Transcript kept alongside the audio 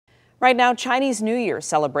Right now, Chinese New Year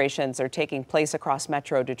celebrations are taking place across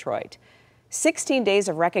Metro Detroit. 16 days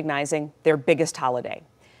of recognizing their biggest holiday.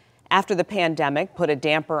 After the pandemic put a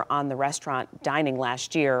damper on the restaurant dining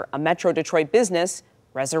last year, a Metro Detroit business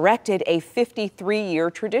resurrected a 53-year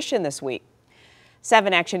tradition this week.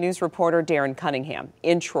 7 Action News reporter Darren Cunningham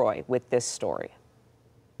in Troy with this story.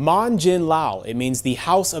 Man Jin Lao, it means the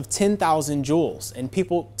house of 10,000 jewels, and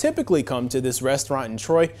people typically come to this restaurant in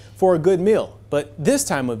Troy for a good meal. But this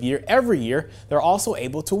time of year, every year, they're also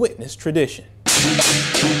able to witness tradition. As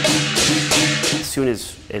soon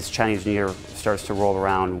as Chinese New Year starts to roll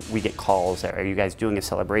around, we get calls. Are you guys doing a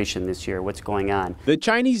celebration this year? What's going on? The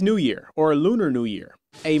Chinese New Year, or Lunar New Year,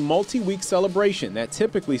 a multi-week celebration that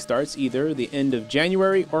typically starts either the end of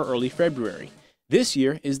January or early February. This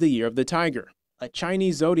year is the year of the tiger, a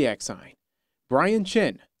Chinese zodiac sign. Brian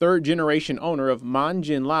Chen, third-generation owner of Man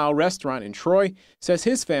Jin Lao restaurant in Troy, says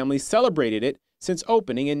his family celebrated it since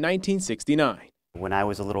opening in 1969. When I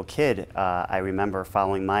was a little kid, I remember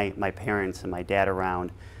following my parents and my dad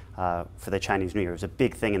around for the Chinese New Year. It was a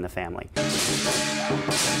big thing in the family.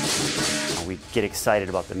 We get excited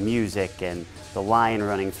about the music and the line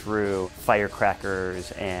running through,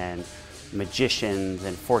 firecrackers and magicians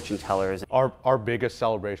and fortune tellers. Our biggest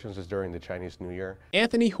celebrations is during the Chinese New Year.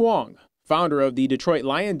 Anthony Huang, founder of the Detroit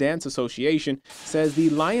Lion Dance Association, says the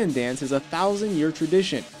lion dance is a 1,000-year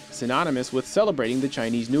tradition, synonymous with celebrating the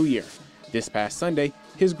Chinese New Year. This past Sunday,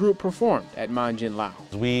 his group performed at Man Jin Lao.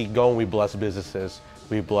 We go and we bless businesses,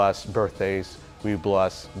 we bless birthdays, we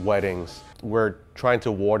bless weddings. We're trying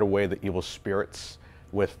to ward away the evil spirits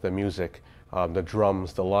with the music. The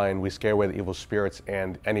drums, the lion, we scare away the evil spirits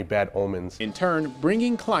and any bad omens. In turn,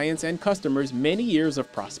 bringing clients and customers many years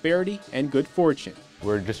of prosperity and good fortune.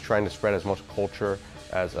 We're just trying to spread as much culture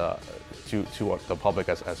as to the public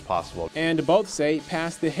as possible. And both say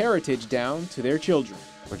pass the heritage down to their children.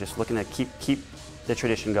 We're just looking to keep the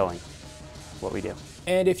tradition going, what we do.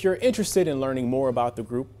 And if you're interested in learning more about the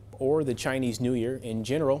group or the Chinese New Year in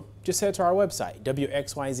general, just head to our website,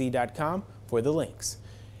 WXYZ.com, for the links.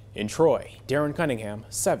 In Troy, Darren Cunningham,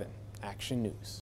 7 Action News.